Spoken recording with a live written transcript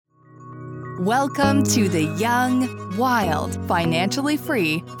Welcome to the Young, Wild, Financially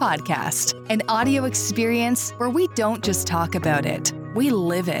Free podcast, an audio experience where we don't just talk about it, we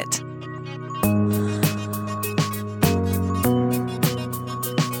live it.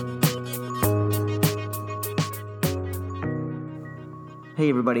 Hey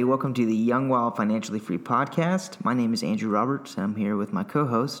everybody, welcome to the Young, Wild, Financially Free podcast. My name is Andrew Roberts, and I'm here with my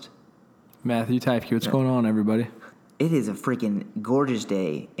co-host, Matthew Typke. What's going on, everybody? It is a freaking gorgeous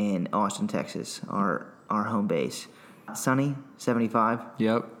day in Austin, Texas, our home base. Sunny, 75.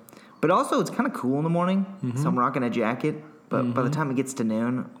 Yep. But also, it's kind of cool in the morning, so I'm rocking a jacket. But by the time it gets to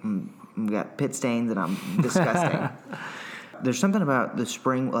noon, I've got pit stains and I'm disgusting. There's something about the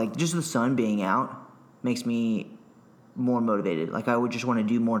spring, like just the sun being out makes me more motivated. Like I would just want to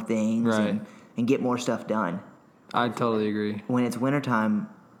do more things and get more stuff done. I totally agree. When it's wintertime,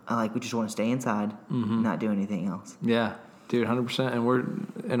 we just want to stay inside and not do anything else. Yeah, dude, 100%. And we're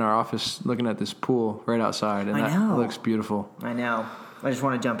in our office looking at this pool right outside, and that looks beautiful. I know. I just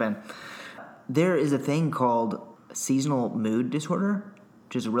want to jump in. There is a thing called seasonal mood disorder,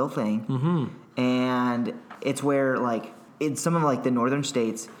 which is a real thing. And it's where, in some of, the northern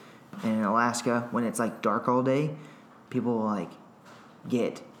states and in Alaska, when it's, dark all day, people,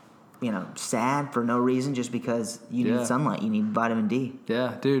 get sad for no reason just because you need sunlight. You need vitamin D.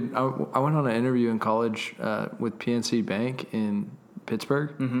 Yeah, dude. I went on an interview in college with PNC Bank in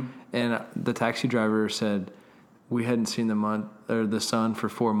Pittsburgh, and the taxi driver said we hadn't seen the sun for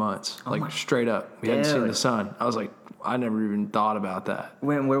 4 months. Straight up. We hadn't seen the sun. I was like, I never even thought about that.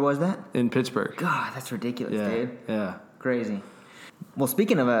 Where was that? In Pittsburgh. God, that's ridiculous, dude. Yeah. Crazy. Well,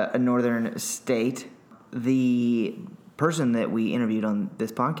 speaking of a northern state, the person that we interviewed on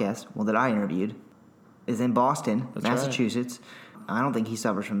this podcast, that I interviewed, is in Boston, Massachusetts. Right. I don't think he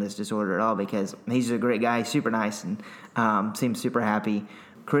suffers from this disorder at all because he's a great guy, super nice, and seems super happy.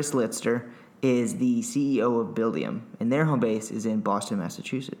 Chris Litster is the CEO of Buildium, and their home base is in Boston,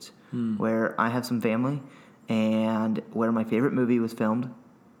 Massachusetts, where I have some family and where my favorite movie was filmed,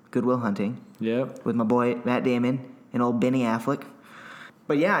 Good Will Hunting. Yep. With my boy Matt Damon and old Benny Affleck.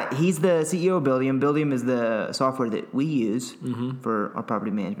 But yeah, he's the CEO of Buildium. Buildium is the software that we use for our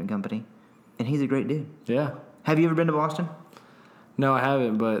property management company. And he's a great dude. Yeah. Have you ever been to Boston? No, I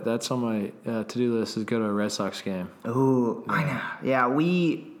haven't, but that's on my to-do list is go to a Red Sox game. Oh, yeah. I know.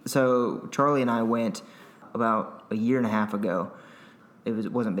 Yeah, so Charlie and I went about a year and a half ago.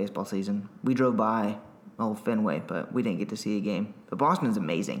 It wasn't baseball season. We drove by old Fenway, but we didn't get to see a game. But Boston is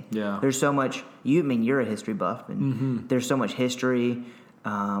amazing. Yeah. There's so much, you're a history buff, and there's so much history.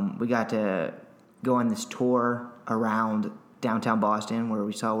 We got to go on this tour around downtown Boston where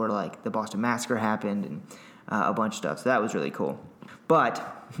we saw where the Boston Massacre happened and a bunch of stuff. So that was really cool. But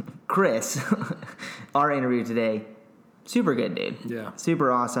Chris, our interview today, super good dude. Yeah.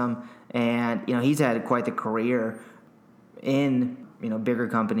 Super awesome. And, he's had quite the career in, bigger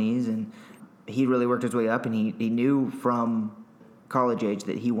companies, and he really worked his way up, and he knew from college age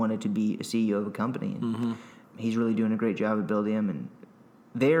that he wanted to be a CEO of a company. And he's really doing a great job at Buildium, and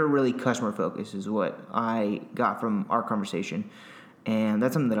they're really customer focused is what I got from our conversation. And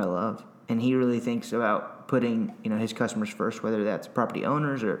that's something that I love. And he really thinks about putting, his customers first, whether that's property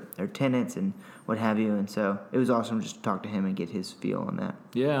owners or their tenants and what have you. And so it was awesome just to talk to him and get his feel on that.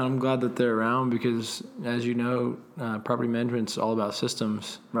 Yeah, I'm glad that they're around because, as you know, property management's all about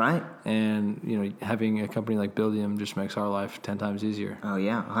systems. Right. And, having a company like Buildium just makes our life 10 times easier. Oh,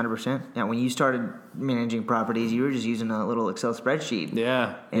 yeah, 100%. Yeah, when you started managing properties, you were just using a little Excel spreadsheet.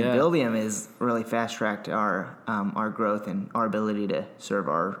 Yeah. And Buildium has really fast-tracked our growth and our ability to serve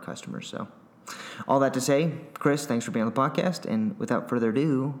our customers. So all that to say, Chris, thanks for being on the podcast. And without further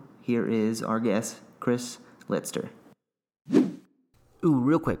ado, here is our guest, Chris Litster. Ooh,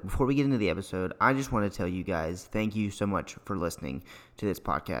 real quick, before we get into the episode, I just want to tell you guys thank you so much for listening to this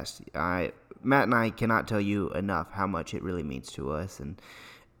podcast. Matt and I cannot tell you enough how much it really means to us. And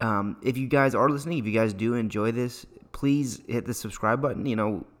if you guys are listening, if you guys do enjoy this, please hit the subscribe button.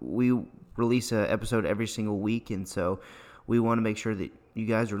 We release an episode every single week, and so we want to make sure that you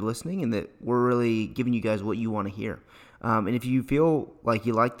guys are listening and that we're really giving you guys what you want to hear. And if you feel like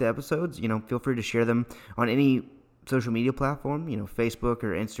you like the episodes, feel free to share them on any social media platform, Facebook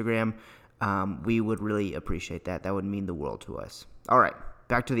or Instagram. We would really appreciate that. That would mean the world to us. All right,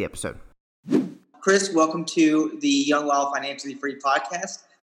 back to the episode. Chris, welcome to the Young, Wild, Financially Free podcast.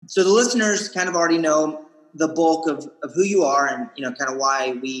 So the listeners kind of already know the bulk of who you are and, kind of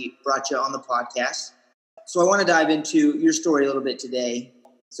why we brought you on the podcast. So I want to dive into your story a little bit today.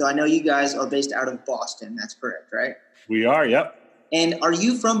 So I know you guys are based out of Boston. That's correct, right? We are, yep. And are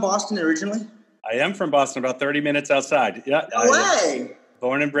you from Boston originally? I am from Boston, about 30 minutes outside. Yeah. No way.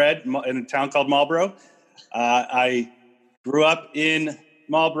 born and bred in a town called Marlborough. I grew up in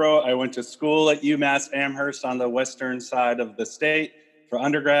Marlborough. I went to school at UMass Amherst on the western side of the state for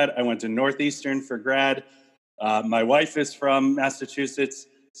undergrad. I went to Northeastern for grad. My wife is from Massachusetts.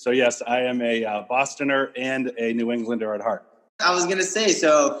 So yes, I am a Bostoner and a New Englander at heart. I was going to say,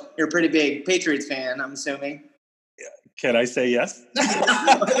 so you're a pretty big Patriots fan, I'm assuming. Can I say yes?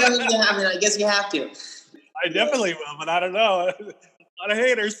 I mean, I guess you have to. I definitely will, but I don't know. A lot of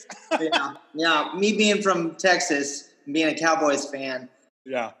haters. Yeah. Me being from Texas, being a Cowboys fan,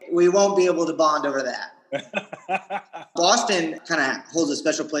 yeah, we won't be able to bond over that. Boston kind of holds a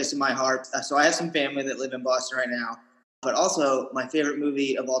special place in my heart. So I have some family that live in Boston right now. But also, my favorite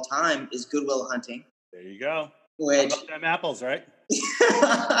movie of all time is Good Will Hunting. There you go. Which, about them apples, right?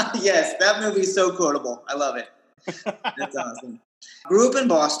 Yes, that movie is so quotable. I love it. That's awesome. Grew up in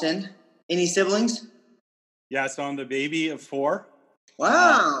Boston. Any siblings? Yeah, so I'm the baby of 4.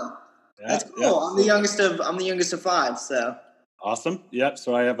 Wow, that's cool. Yeah. I'm the youngest of 5. So awesome. Yep.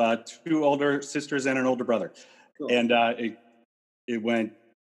 So I have 2 older sisters and an older brother, cool. And it went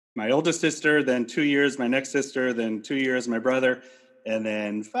my oldest sister, then 2 years my next sister, then 2 years my brother, and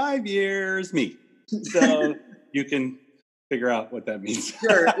then 5 years me. So you can figure out what that means.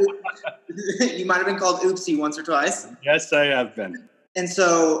 Sure. You might have been called Oopsie once or twice. Yes, I have been. And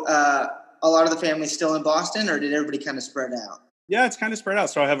so a lot of the family's still in Boston, or did everybody kind of spread out? Yeah, it's kind of spread out.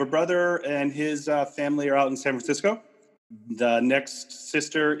 So I have a brother and his family are out in San Francisco. The next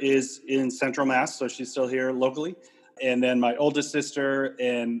sister is in Central Mass, so she's still here locally. And then my oldest sister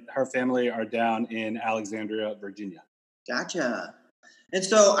and her family are down in Alexandria, Virginia. Gotcha. And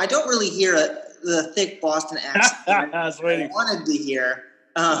so I don't really hear the thick Boston accent I wanted to hear.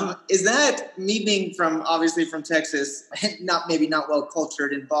 Is that me being obviously from Texas, maybe not well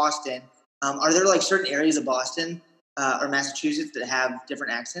cultured in Boston? Are there like certain areas of Boston or Massachusetts that have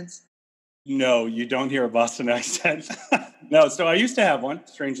different accents? No, you don't hear a Boston accent. No, so I used to have one,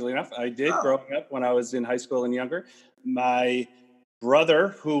 strangely enough. I did growing up when I was in high school and younger. My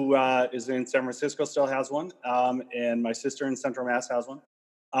brother, who is in San Francisco, still has one, and my sister in Central Mass has one.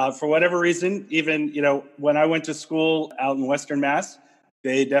 For whatever reason, even when I went to school out in Western Mass,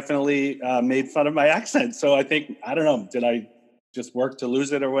 they definitely made fun of my accent. So I don't know, did I just work to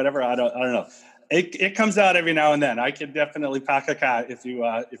lose it or whatever? I don't know. It comes out every now and then. I could definitely pack a cat if you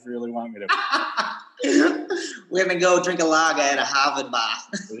really want me to. We're gonna go drink a lager at a Harvard bar.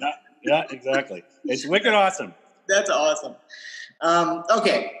 Yeah, exactly. It's wicked awesome. That's awesome.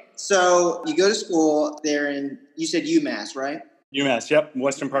 Okay, so you go to school there in, you said UMass, right? UMass, yep,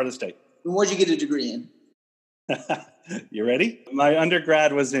 western part of the state. And what'd you get a degree in? You ready? My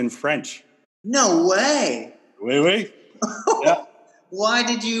undergrad was in French. No way. Oui. Yeah. Why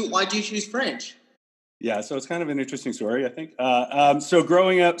did you choose French? Yeah, so it's kind of an interesting story, I think. So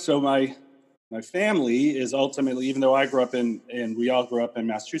growing up, my family is ultimately, even though I grew up and we all grew up in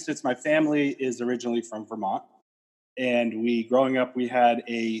Massachusetts, my family is originally from Vermont. And growing up, we had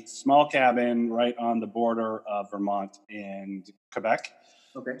a small cabin right on the border of Vermont and Quebec.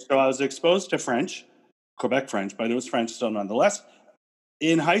 Okay. So I was exposed to French, Quebec French, but it was French still nonetheless.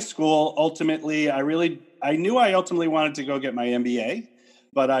 In high school, ultimately, I knew I ultimately wanted to go get my MBA,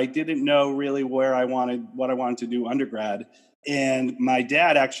 but I didn't know really what I wanted to do undergrad. And my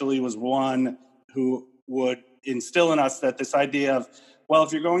dad actually was one who would instill in us that this idea of, well,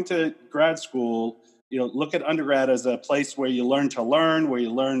 if you're going to grad school, look at undergrad as a place where you learn to learn, where you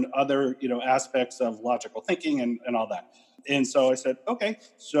learn other, aspects of logical thinking and all that. And so I said, okay.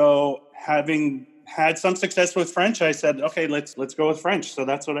 So having had some success with French, I said, okay, let's go with French. So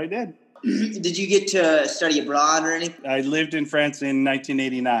that's what I did. Did you get to study abroad or anything? I lived in France in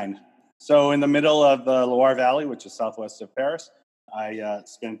 1989. So in the middle of the Loire Valley, which is southwest of Paris, I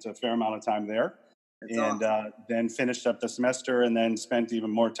spent a fair amount of time there. That's awesome. Then finished up the semester and then spent even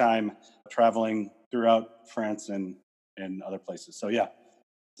more time traveling throughout France and other places. So yeah,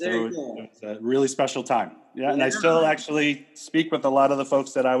 very cool. It's a really special time. Yeah, and I still actually speak with a lot of the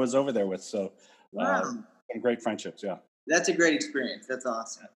folks that I was over there with. So some great friendships, yeah. That's a great experience. That's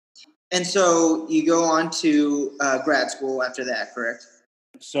awesome. And so you go on to grad school after that, correct?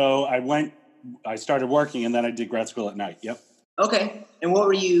 So I started working and then I did grad school at night, yep. Okay. And what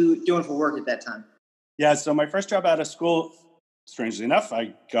were you doing for work at that time? Yeah, so my first job out of school, strangely enough,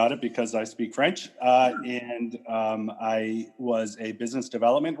 I got it because I speak French, and I was a business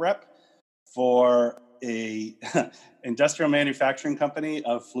development rep for a industrial manufacturing company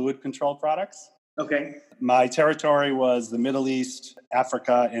of fluid control products. Okay. My territory was the Middle East,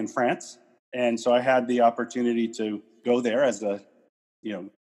 Africa, and France, and so I had the opportunity to go there as a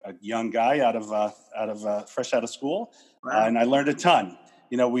young guy fresh out of school, wow. And I learned a ton.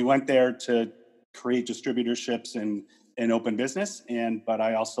 we went there to create distributorships and open business. But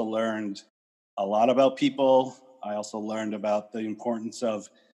I also learned a lot about people. I also learned about the importance of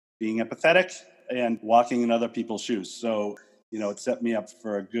being empathetic and walking in other people's shoes. So, it set me up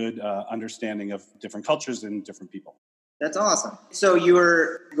for a good understanding of different cultures and different people. That's awesome. So you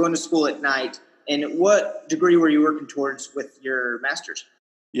were going to school at night, and what degree were you working towards with your master's?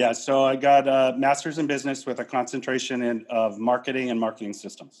 Yeah, so I got a master's in business with a concentration of marketing and marketing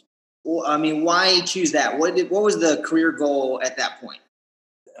systems. Well, I mean, why choose that? What was the career goal at that point?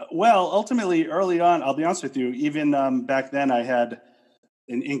 Well, ultimately, early on, I'll be honest with you, even back then I had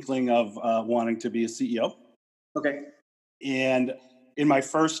an inkling of wanting to be a CEO. Okay. And in my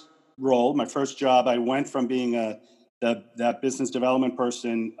first role, my first job, I went from being that business development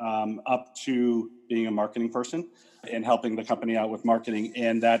person up to being a marketing person and helping the company out with marketing.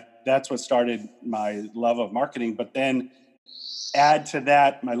 And that's what started my love of marketing. But then add to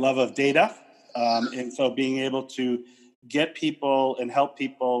that my love of data. And so being able to get people and help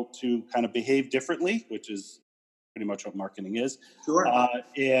people to kind of behave differently, which is pretty much what marketing is. Sure.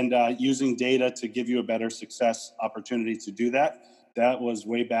 And using data to give you a better success opportunity to do that. That was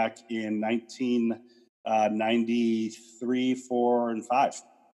way back in 1993, 4, and 5.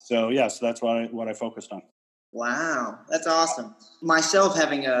 So that's what I focused on. Wow, that's awesome. Myself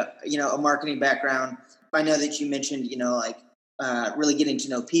having a marketing background, I know that you mentioned really getting to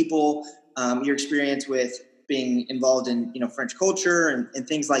know people, your experience with being involved in French culture and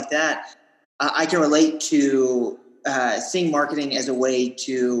things like that. I can relate to seeing marketing as a way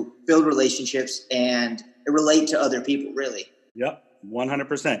to build relationships and relate to other people, really. Yep,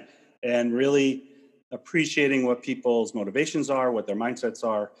 100%. And really appreciating what people's motivations are, what their mindsets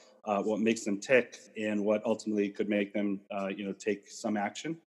are, what makes them tick, and what ultimately could make them, take some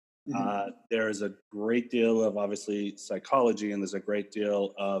action. Mm-hmm. There is a great deal of, obviously, psychology, and there's a great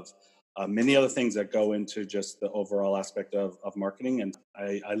deal of many other things that go into just the overall aspect of marketing. And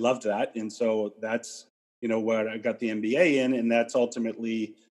I loved that. And so that's, where I got the MBA in, and that's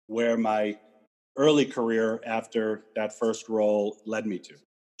ultimately where my early career after that first role led me to.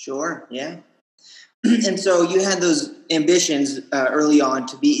 Sure, yeah. And so you had those ambitions early on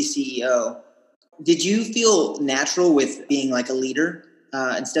to be a CEO. Did you feel natural with being like a leader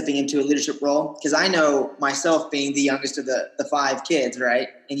and stepping into a leadership role? Because I know myself being the youngest of the 5 kids, right?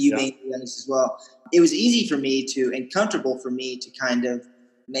 And you being the youngest as well. It was easy for me and comfortable for me to kind of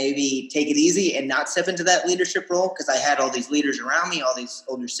maybe take it easy and not step into that leadership role because I had all these leaders around me, all these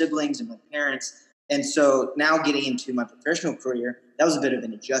older siblings and my parents. And so now getting into my professional career, that was a bit of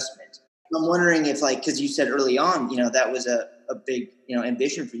an adjustment. I'm wondering if, because you said early on, that was a big,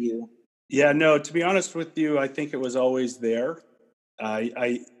 ambition for you. Yeah, no, to be honest with you, I think it was always there.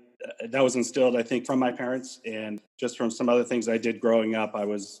 That was instilled, I think, from my parents and just from some other things I did growing up. I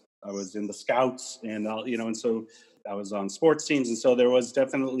was in the Scouts and, and so I was on sports teams. And so there was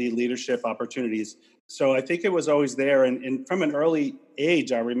definitely leadership opportunities. So I think it was always there. And from an early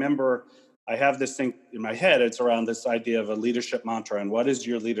age, I remember I have this thing in my head. It's around this idea of a leadership mantra. And what is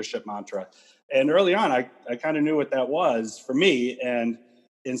your leadership mantra? And early on, I kind of knew what that was for me. And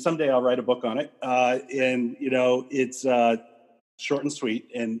someday I'll write a book on it. It's short and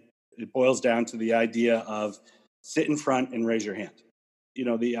sweet. And it boils down to the idea of sit in front and raise your hand.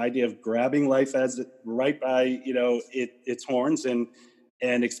 The idea of grabbing life as right by, its horns and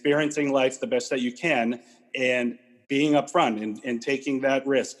experiencing life the best that you can and being upfront and taking that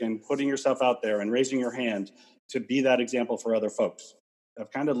risk and putting yourself out there and raising your hand to be that example for other folks.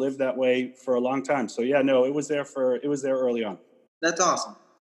 I've kind of lived that way for a long time. So it was there early on. That's awesome.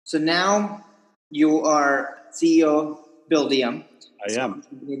 So now you are CEO of Buildium. I am.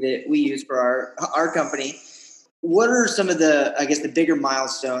 That we use for our company. What are some of the bigger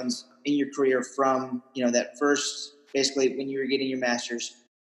milestones in your career from, that first, basically when you were getting your master's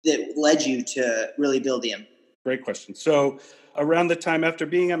that led you to really Buildium? Great question. So around the time after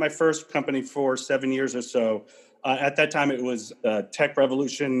being at my first company for 7 years or so, at that time it was Tech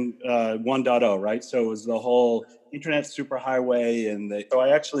Revolution 1.0, right? So it was the whole internet superhighway. So I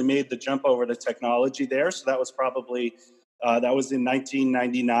actually made the jump over to technology there. So that was probably, that was in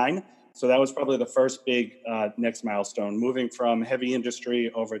 1999. So that was probably the first big next milestone, moving from heavy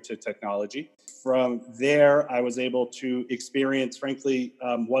industry over to technology. From there, I was able to experience, frankly,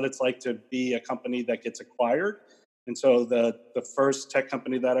 what it's like to be a company that gets acquired. And so the first tech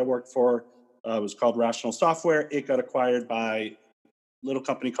company that I worked for was called Rational Software. It got acquired by a little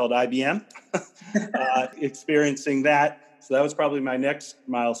company called IBM, experiencing that. So that was probably my next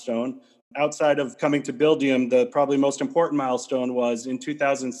milestone. Outside of coming to Buildium, the probably most important milestone was in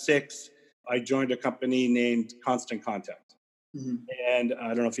 2006, I joined a company named Constant Contact. And I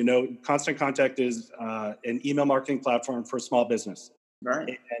don't know if you know, Constant Contact is an email marketing platform for small business.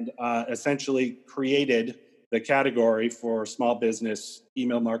 Right. And essentially created the category for small business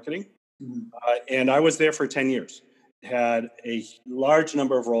email marketing. And I was there for 10 years. Had a large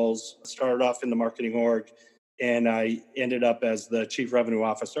number of roles, started off in the marketing org, and I ended up as the chief revenue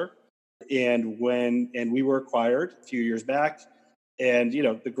officer. And we were acquired a few years back. And,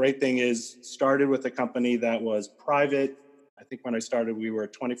 the great thing is started with a company that was private. I think when I started, we were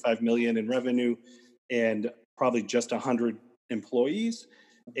 25 million in revenue and probably just 100 employees.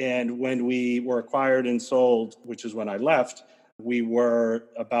 And when we were acquired and sold, which is when I left, we were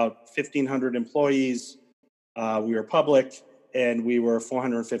about 1,500 employees. We were public, and we were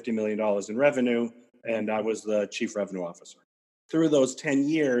 $450 million in revenue, and I was the chief revenue officer. Through those 10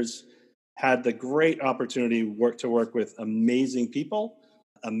 years, had the great opportunity to work with amazing people,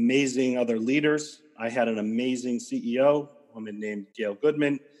 amazing other leaders. I had an amazing CEO, a woman named Gail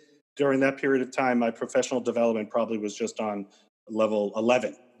Goodman. During that period of time, my professional development probably was just on level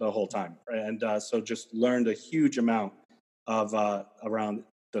 11 the whole time. And so just learned a huge amount of around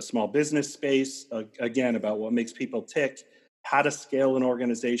the small business space, again, about what makes people tick, how to scale an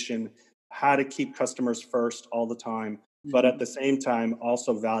organization, how to keep customers first all the time, but at the same time,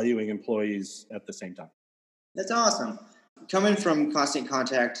 also valuing employees at the same time. That's awesome. Coming from Constant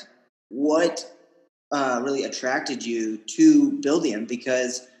Contact, what really attracted you to Buildium?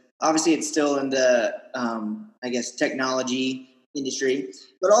 Because obviously it's still in the, technology industry,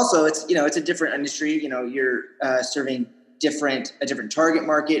 but also it's a different industry. You're serving a different target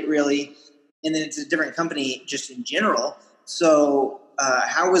market, really, and then it's a different company just in general. So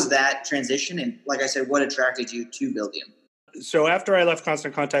how was that transition? And like I said, what attracted you to Buildium? So after I left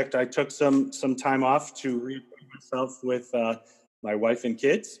Constant Contact, I took some time off to reacquaint myself with my wife and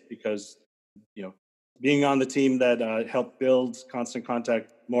kids, because being on the team that helped build Constant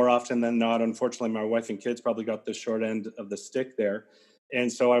Contact, more often than not, unfortunately, my wife and kids probably got the short end of the stick there.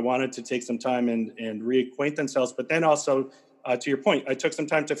 And so I wanted to take some time and reacquaint themselves. But then also, to your point, I took some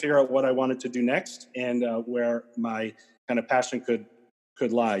time to figure out what I wanted to do next and where my kind of passion could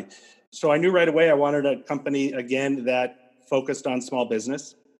lie. So I knew right away I wanted a company, again, that focused on small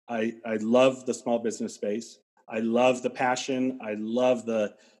business. I love the small business space. I love the passion. I love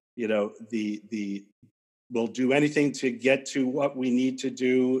the we'll do anything to get to what we need to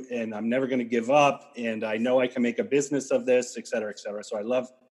do, and I'm never going to give up, and I know I can make a business of this, et cetera, et cetera. So I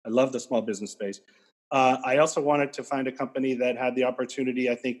love the small business space. I also wanted to find a company that had the opportunity,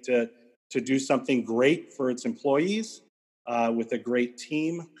 I think, to do something great for its employees, with a great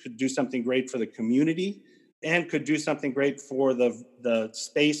team, could do something great for the community, and could do something great for the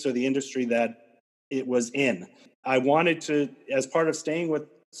space or the industry that it was in. I wanted to, as part of staying with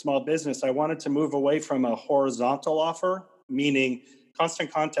small business, I wanted to move away from a horizontal offer, meaning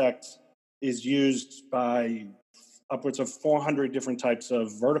Constant Contact is used by upwards of 400 different types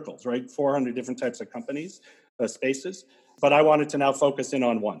of verticals, right? 400 different types of companies, spaces. But I wanted to now focus in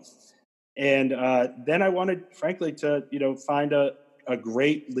on one. And then I wanted, frankly, to find a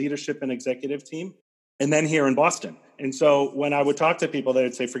great leadership and executive team, and then here in Boston. And so when I would talk to people, they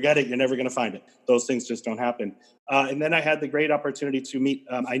would say, forget it, you're never going to find it. Those things just don't happen. And then I had the great opportunity to meet,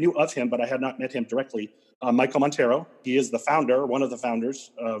 I knew of him, but I had not met him directly, Michael Montero. He is the founder, one of the founders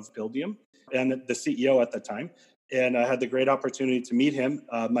of Buildium, and the CEO at the time. And I had the great opportunity to meet him.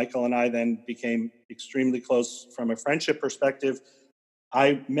 Michael and I then became extremely close from a friendship perspective.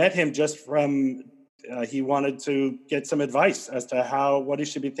 I met him just from, he wanted to get some advice as to what he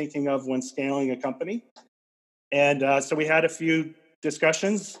should be thinking of when scaling a company. And so we had a few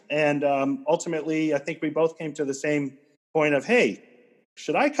discussions, and ultimately, I think we both came to the same point of, hey,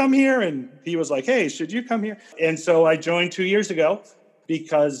 should I come here? And he was like, hey, should you come here? And so I joined 2 years ago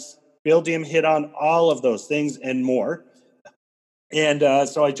because Buildium hit on all of those things and more. And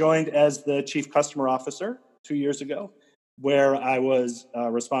so I joined as the Chief Customer Officer 2 years ago, where I was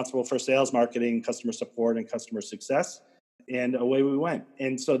responsible for sales, marketing, customer support, and customer success. And away we went.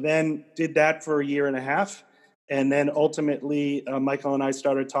 And so then did that for a year and a half. And then ultimately, Michael and I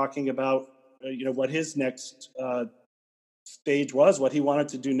started talking about, what his next stage was, what he wanted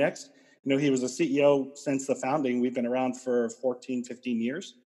to do next. He was a CEO since the founding. We've been around for 14, 15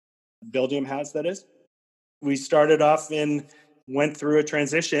 years. Buildium has, that is. We started off went through a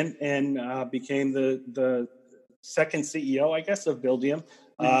transition and became the second CEO, I guess, of Buildium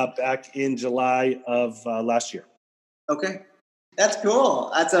back in July of last year. Okay. That's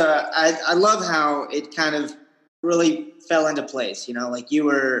cool. I love how it kind of really fell into place. Like you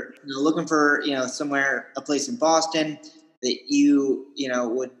were looking for, somewhere, a place in Boston that you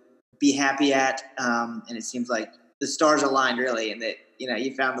would be happy at. And it seems like the stars aligned really, and that,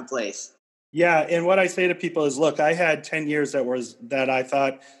 you found the place. Yeah. And what I say to people is, look, I had 10 years that I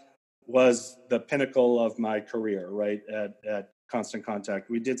thought was the pinnacle of my career, right? At Constant Contact.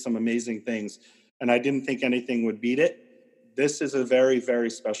 We did some amazing things, and I didn't think anything would beat it. This is a very, very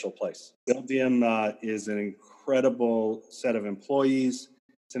special place. Buildium is an incredible set of employees.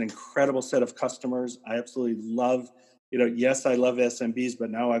 It's an incredible set of customers. I absolutely love, yes, I love SMBs, but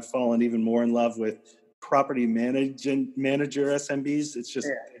now I've fallen even more in love with property manager SMBs. It's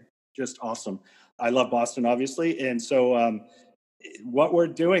just awesome. I love Boston, obviously. And so what we're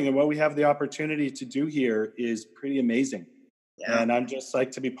doing and what we have the opportunity to do here is pretty amazing. Yeah. And I'm just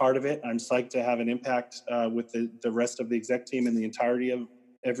psyched to be part of it. I'm psyched to have an impact with the rest of the exec team and the entirety of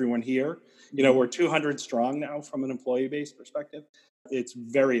everyone here. We're 200 strong now from an employee base perspective. It's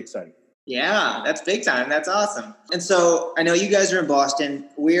very exciting. Yeah, that's big time. That's awesome. And so I know you guys are in Boston.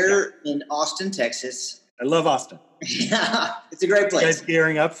 We're in Austin, Texas. I love Austin. Yeah, it's a great place. You guys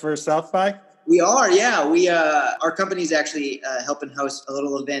gearing up for South by? We are, yeah. We our company's actually helping host a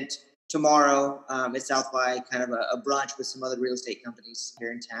little event tomorrow at South by, kind of a brunch with some other real estate companies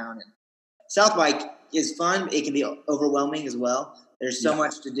here in town. And South by is fun. It can be overwhelming as well. There's so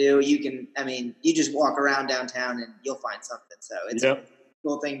much to do. You just walk around downtown and you'll find something. So it's a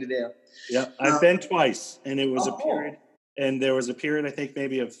cool thing to do. Yeah, I've been twice, and it was a period, and there was a period, I think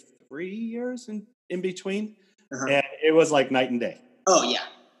maybe of 3 years in between, and it was like night and day. Oh, yeah,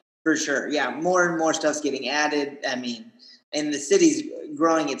 for sure. Yeah, more and more stuff's getting added. And the city's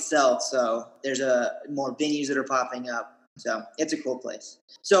growing itself, so there's more venues that are popping up. So it's a cool place.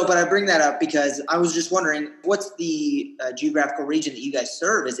 But I bring that up because I was just wondering, what's the geographical region that you guys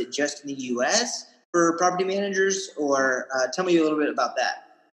serve? Is it just in the U.S. for property managers, or tell me a little bit about that?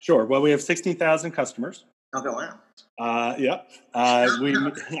 Sure. Well, we have 16,000 customers. Okay, wow. Yeah.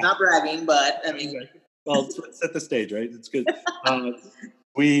 Not bragging, but well, let's set the stage, right? It's good.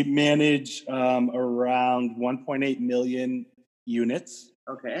 We manage around 1.8 million units.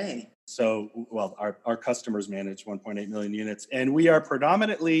 Okay. So, our customers manage 1.8 million units, and we are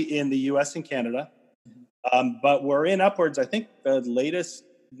predominantly in the U.S. and Canada, but we're in upwards. I think the latest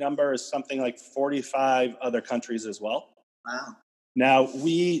number is something like 45 other countries as well. Wow. Now,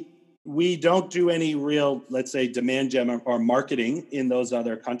 we don't do any real, let's say, demand gen or marketing in those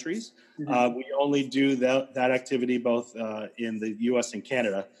other countries. Mm-hmm. We only do that activity both in the U.S. and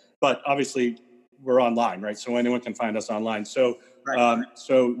Canada, but obviously we're online, right? So anyone can find us online. So,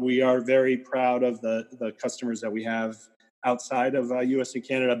 so we are very proud of the customers that we have outside of U.S. and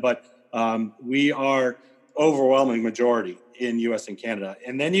Canada, but we are overwhelming majority in U.S. and Canada.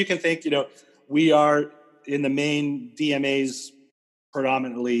 And then you can think, we are in the main DMAs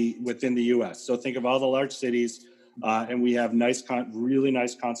predominantly within the U.S. So think of all the large cities, and we have really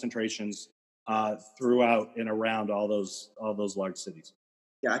nice concentrations throughout and around all those large cities.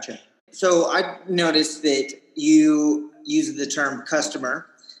 Gotcha. So I noticed that you use the term customer,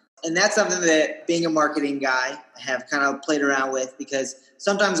 and that's something that, being a marketing guy, I have kind of played around with, because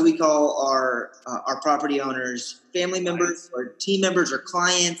sometimes we call our property owners family members or team members or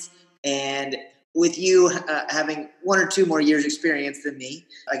clients. And with you having 1 or 2 more years experience than me,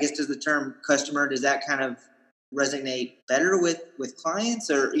 I guess, does the term customer, does that kind of resonate better with clients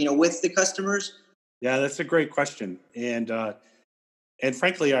or, with the customers? Yeah, that's a great question. And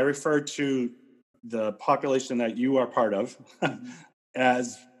frankly, I refer to the population that you are part of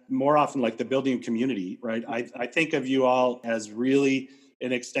as more often like the Buildium community, right? I think of you all as really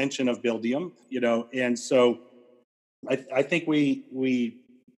an extension of Buildium, and so I think we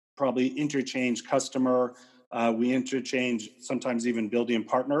probably interchange customer, we interchange sometimes even Buildium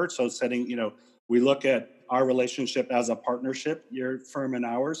partner. So setting, we look at our relationship as a partnership, your firm and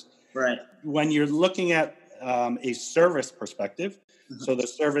ours. Right. When you're looking at a service perspective, so the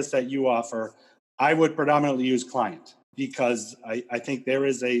service that you offer, I would predominantly use client, because I think there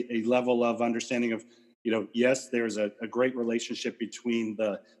is a level of understanding of, yes, there's a great relationship between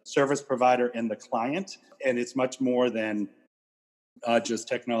the service provider and the client, and it's much more than just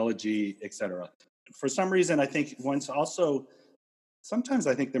technology, et cetera. For some reason, I think sometimes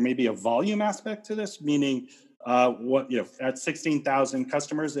I think there may be a volume aspect to this, meaning at 16,000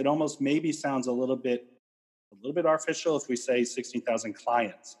 customers, it almost maybe sounds a little bit artificial if we say 16,000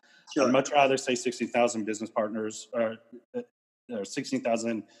 clients. Sure. I'd much rather say 16,000 business partners or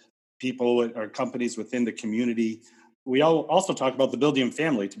 16,000 people or companies within the community. We also talk about the Buildium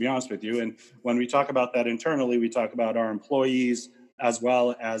family, to be honest with you. And when we talk about that internally, we talk about our employees as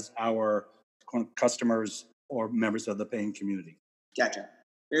well as our customers or members of the paying community. Gotcha.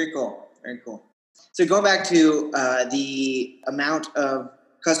 Very cool. Very cool. So going back to the amount of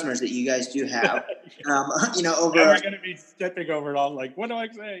customers that you guys do have. Over. And we're going to be stepping over it all. Like, what do I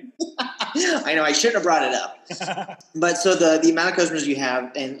say? I know I shouldn't have brought it up. But so the amount of customers you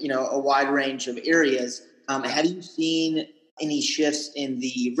have, and a wide range of areas. Have you seen any shifts in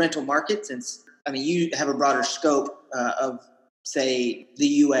the rental market? Since you have a broader scope of, say, the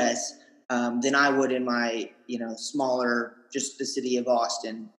U.S. Than I would in my smaller, just the city of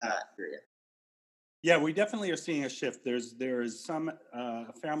Austin area. Yeah, we definitely are seeing a shift. There is some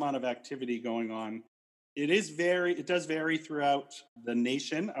a fair amount of activity going on. It does vary throughout the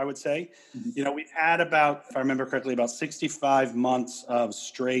nation, I would say. Mm-hmm. We've had about, if I remember correctly, about 65 months of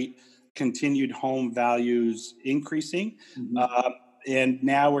straight continued home values increasing. Mm-hmm. And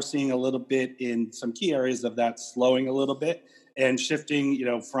now we're seeing a little bit in some key areas of that slowing a little bit and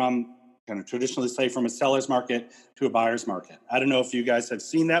shifting, from kind of traditionally say from a seller's market to a buyer's market. I don't know if you guys have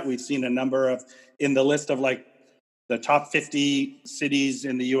seen that. We've seen a number of, in the list of like the top 50 cities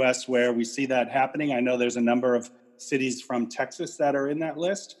in the U.S. where we see that happening. I know there's a number of cities from Texas that are in that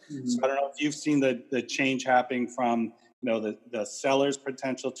list. Mm-hmm. So I don't know if you've seen the change happening from, the seller's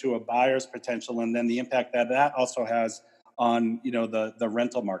potential to a buyer's potential, and then the impact that also has on, the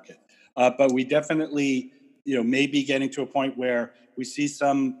rental market. But we definitely, may be getting to a point where we see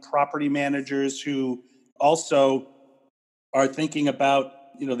some property managers who also are thinking about,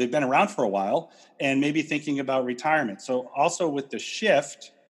 they've been around for a while and maybe thinking about retirement. So also with the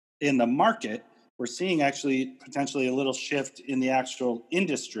shift in the market, we're seeing actually potentially a little shift in the actual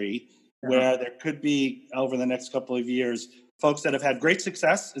industry where there could be over the next couple of years, folks that have had great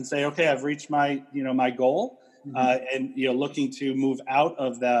success and say, okay, I've reached my, my goal. And looking to move out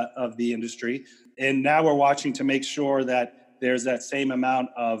of the industry, and now we're watching to make sure that there's that same amount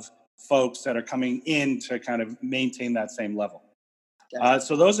of folks that are coming in to kind of maintain that same level.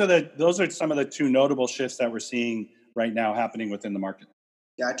 So those are some of the two notable shifts that we're seeing right now happening within the market.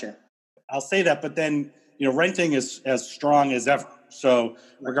 Gotcha. I'll say that, but then renting is as strong as ever. So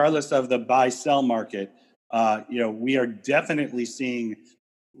regardless of the buy-sell market, we are definitely seeing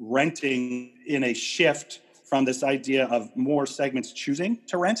renting in a shift from this idea of more segments choosing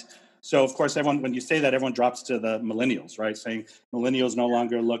to rent. So, of course, when you say that, everyone drops to the millennials, right? Saying millennials no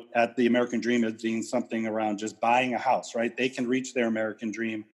longer look at the American dream as being something around just buying a house, right? They can reach their American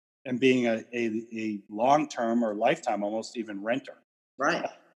dream and being a long-term or lifetime, almost even renter. Right.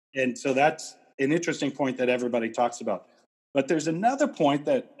 And so that's an interesting point that everybody talks about. But there's another point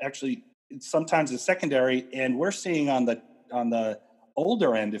that actually sometimes is secondary, and we're seeing on the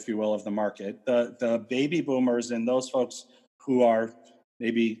older end, if you will, of the market, the baby boomers and those folks who are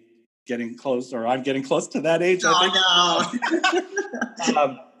maybe getting close, or I'm getting close to that age, I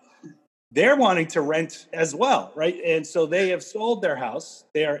think. They're wanting to rent as well, right? And so they have sold their house.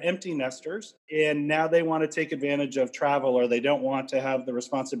 They are empty nesters, and now they want to take advantage of travel, or they don't want to have the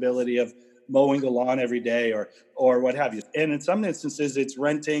responsibility of mowing the lawn every day or what have you. And in some instances, it's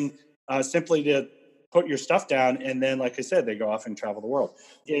renting simply to put your stuff down, and then, like I said, they go off and travel the world.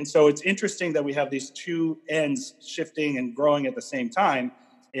 And so it's interesting that we have these two ends shifting and growing at the same time.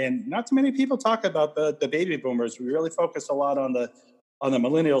 And not too many people talk about the baby boomers. We really focus a lot on the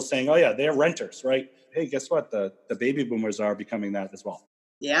millennials saying, oh yeah, they're renters, right? Hey, guess what? The baby boomers are becoming that as well.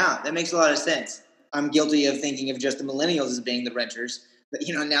 Yeah, that makes a lot of sense. I'm guilty of thinking of just the millennials as being the renters. But,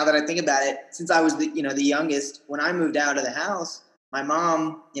 now that I think about it, since I was the youngest, when I moved out of the house, my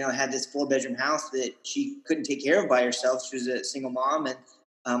mom, had this 4-bedroom house that she couldn't take care of by herself. She was a single mom, and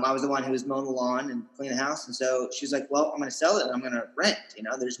I was the one who was mowing the lawn and cleaning the house. And so she's like, well, I'm going to sell it and I'm going to rent.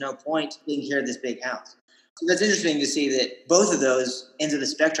 There's no point taking care of this big house. So that's interesting to see that both of those ends of the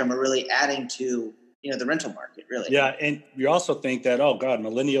spectrum are really adding to, the rental market, really. Yeah, and we also think that, oh, God,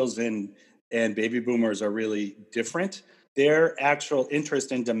 millennials and baby boomers are really different. Their actual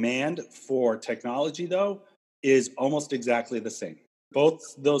interest and demand for technology, though, is almost exactly the same. Both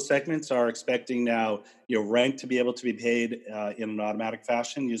those segments are expecting now, rent to be able to be paid in an automatic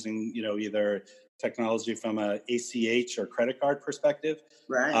fashion using, either technology from a ACH or credit card perspective.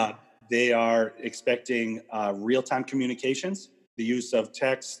 Right. They are expecting real-time communications, the use of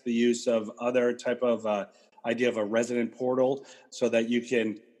text, the use of other type of idea of a resident portal, so that you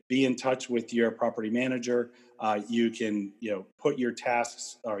can be in touch with your property manager. You can, put your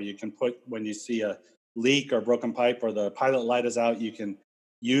tasks, or you can put when you see a leak or broken pipe or the pilot light is out, you can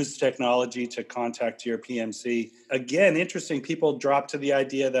use technology to contact your PMC. Again, interesting, people drop to the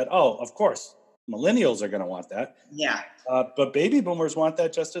idea that, oh, of course, millennials are going to want that. Yeah. But baby boomers want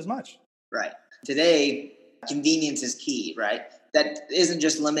that just as much. Right. Today, convenience is key, right? That isn't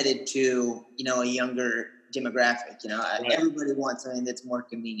just limited to, a younger demographic. Right. Everybody wants something that's more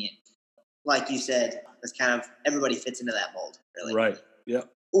convenient. Like you said, that's kind of, everybody fits into that mold, really. Right. Yeah.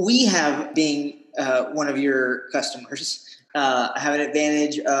 We have, being one of your customers, have an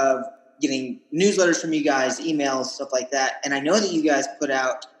advantage of getting newsletters from you guys, emails, stuff like that. And I know that you guys put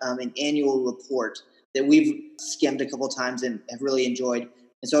out an annual report that we've skimmed a couple of times and have really enjoyed.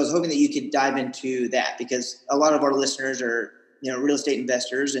 And so I was hoping that you could dive into that, because a lot of our listeners are, real estate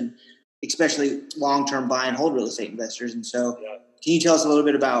investors, and especially long-term buy and hold real estate investors. And so can you tell us a little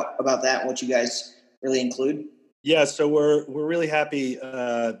bit about that and what you guys really include? Yeah, so we're really happy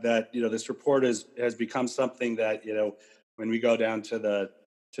that this report has become something that when we go down to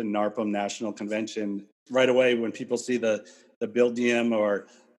NARPM National Convention, right away when people see the Buildium, or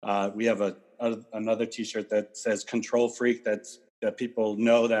we have another T-shirt that says Control Freak, that people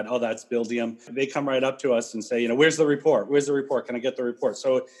know that, oh, that's Buildium. They come right up to us and say, where's the report? Where's the report? Can I get the report?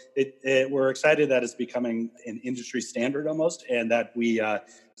 So we're excited that it's becoming an industry standard almost, and that we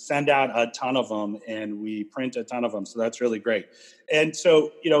send out a ton of them and we print a ton of them. So that's really great. And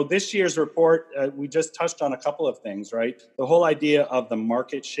so, this year's report, we just touched on a couple of things, right? The whole idea of the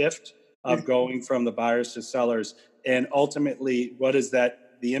market shift of going from the buyers to sellers, and ultimately what is the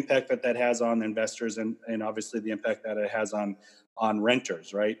impact that has on investors, and obviously the impact that it has on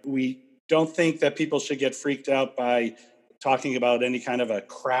renters, right? We don't think that people should get freaked out by talking about any kind of a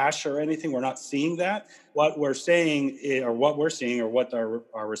crash or anything. We're not seeing that. What we're saying, or what our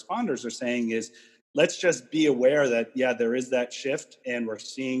responders are saying is, let's just be aware that, there is that shift, and we're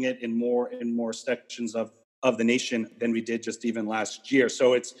seeing it in more sections of the nation than we did just even last year.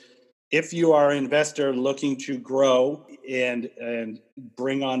 So if you are an investor looking to grow and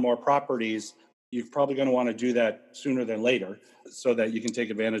bring on more properties, you're probably going to want to do that sooner than later, so that you can take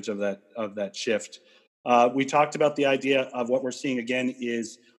advantage of that shift. We talked about the idea of what we're seeing again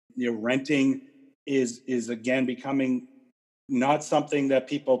is, renting is again becoming not something that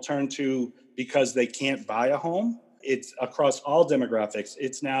people turn to because they can't buy a home. It's across all demographics.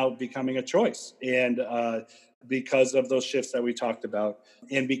 It's now becoming a choice. And because of those shifts that we talked about,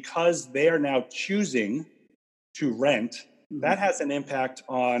 and because they are now choosing to rent, that has an impact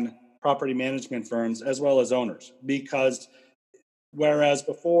on property management firms as well as owners. Because whereas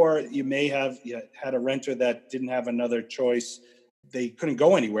before you may have had a renter that didn't have another choice, they couldn't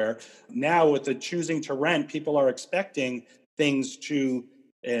go anywhere. Now with the choosing to rent, people are expecting things to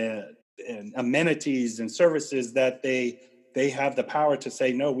and amenities and services that they have the power to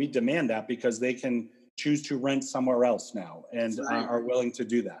say, no, we demand that, because they can choose to rent somewhere else now, and are willing to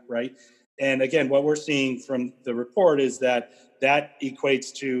do that, right? And again, what we're seeing from the report is that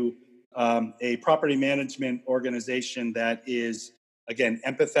equates to a property management organization that is, again,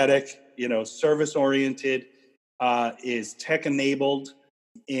 empathetic, service-oriented, is tech-enabled,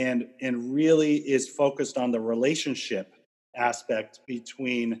 and really is focused on the relationship aspect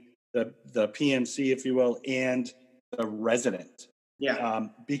between the PMC, if you will, and the resident. Yeah.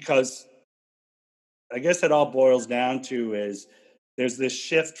 Because I guess it all boils down to is there's this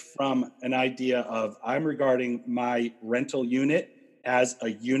shift from an idea of I'm regarding my rental unit as a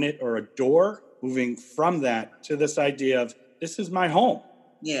unit or a door, moving from that to this idea of this is my home.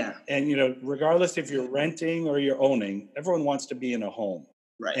 Yeah. And, regardless if you're renting or you're owning, everyone wants to be in a home.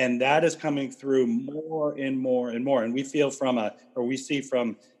 Right. And that is coming through more and more and more. And we feel we see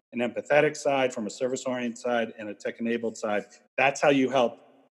from an empathetic side, from a service-oriented side, and a tech-enabled side, that's how you help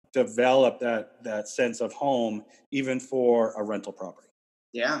develop that sense of home, even for a rental property.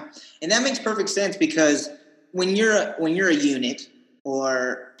 Yeah. And that makes perfect sense, because when you're a unit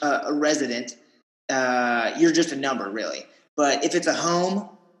or a resident, you're just a number, really. But if it's a home,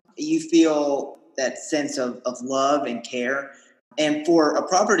 you feel that sense of love and care. And for a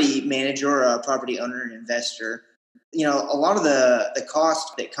property manager or a property owner and investor, a lot of the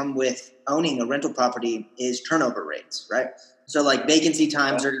costs that come with owning a rental property is turnover rates, right? So like vacancy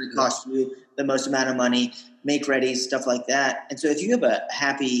times are going to cost you the most amount of money, make ready, stuff like that. And so if you have a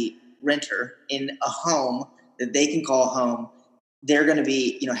happy renter in a home that they can call home, they're going to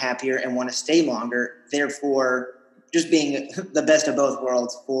be, happier and want to stay longer. Therefore, just being the best of both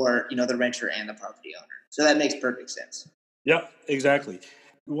worlds for, the renter and the property owner. So that makes perfect sense. Yep, exactly.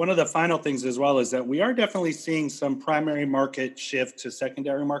 One of the final things as well is that we are definitely seeing some primary market shift to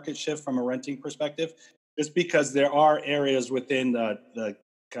secondary market shift from a renting perspective, just because there are areas within the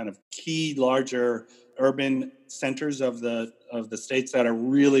kind of key larger urban centers of the states that are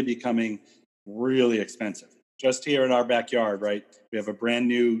really becoming really expensive. Just here in our backyard, right? We have a brand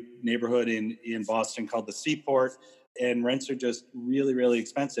new neighborhood in Boston called the Seaport, and rents are just really, really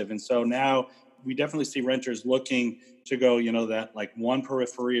expensive. And so now we definitely see renters looking to go, that like one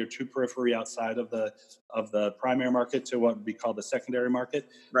periphery or two periphery outside of the primary market to what would be called the secondary market.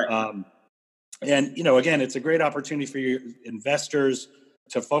 Right. And, again, it's a great opportunity for your investors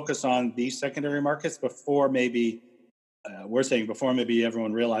to focus on these secondary markets before maybe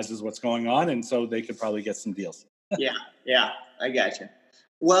everyone realizes what's going on. And so they could probably get some deals. Yeah, I gotcha.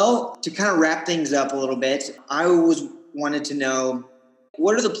 Well, to kind of wrap things up a little bit, I always wanted to know,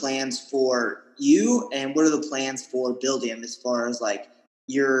 what are the plans for you and what are the plans for Buildium as far as like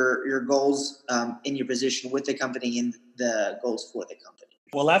your goals in your position with the company and the goals for the company?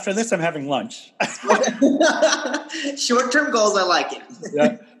 Well, after this, I'm having lunch. Short-term goals, I like it.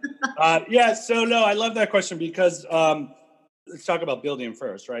 Yeah. So, no, I love that question because let's talk about Buildium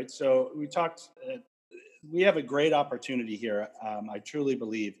first, right? So we have a great opportunity here, I truly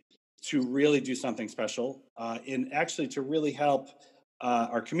believe, to really do something special and actually to really help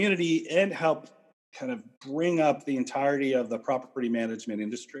our community and help kind of bring up the entirety of the property management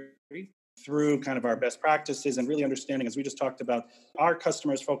industry through kind of our best practices and really understanding, as we just talked about, our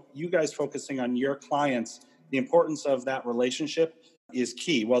customers, you guys focusing on your clients, the importance of that relationship is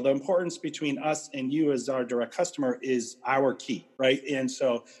key. Well, the importance between us and you as our direct customer is our key, right? And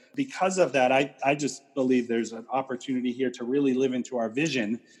so because of that, I just believe there's an opportunity here to really live into our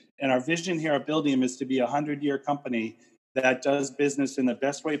vision. And our vision here at Buildium is to be a 100-year company that does business in the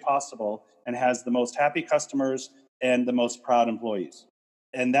best way possible and has the most happy customers and the most proud employees.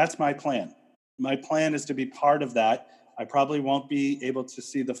 And that's my plan. My plan is to be part of that. I probably won't be able to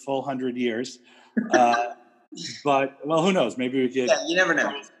see the full 100 years. But, well, who knows? Maybe we could. Yeah, you never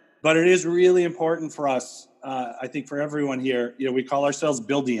know. But it is really important for us, I think for everyone here, we call ourselves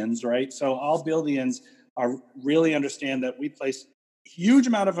Buildians, right? So all Buildians really understand that we place huge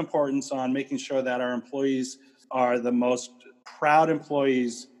amount of importance on making sure that our employees are the most proud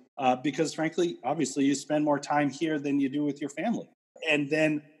employees because, frankly, obviously, you spend more time here than you do with your family. And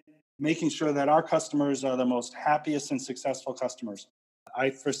then making sure that our customers are the most happiest and successful customers.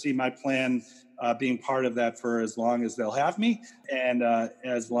 I foresee my plan being part of that for as long as they'll have me and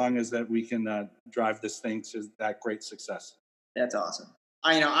as long as that we can drive this thing to that great success. That's awesome.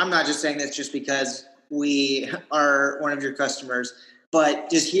 I'm not just saying this just because we are one of your customers, but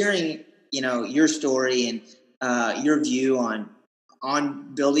just hearing, your story and your view on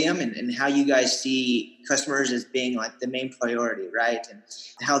Buildium and how you guys see customers as being like the main priority, right? And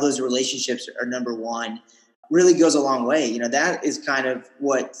how those relationships are number one really goes a long way. That is kind of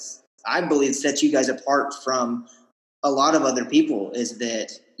what I believe sets you guys apart from a lot of other people is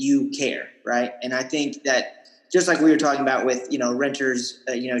that you care, right? And I think that just like we were talking about with, renters,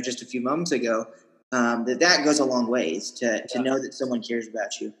 just a few moments ago, that goes a long ways to know that someone cares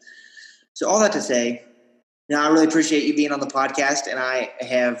about you. So all that to say, I really appreciate you being on the podcast, and I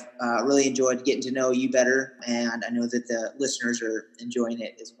have really enjoyed getting to know you better, and I know that the listeners are enjoying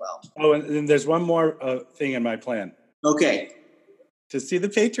it as well. Oh, and there's one more thing in my plan. Okay. To see the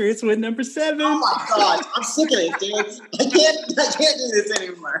Patriots win number 7. Oh my God, I'm sick of it, dude. I can't do this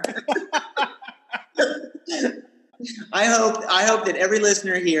anymore. I hope that every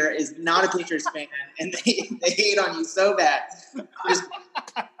listener here is not a Patriots fan and they hate on you so bad.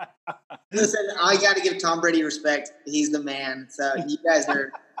 Listen, I got to give Tom Brady respect. He's the man. So you guys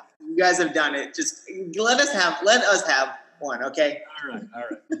have done it. Just let us have one, okay? All right.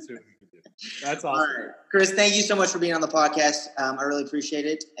 Let's see what we can do. That's awesome. All right, Chris, thank you so much for being on the podcast. I really appreciate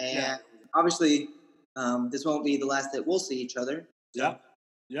it. And obviously, this won't be the last that we'll see each other. So.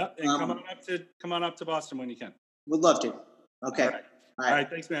 Yeah. And come on up to Boston when you can. Would love to. Okay. All right.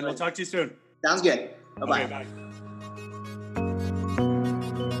 Thanks, man. We'll talk to you soon. Sounds good. Bye-bye. Okay, bye.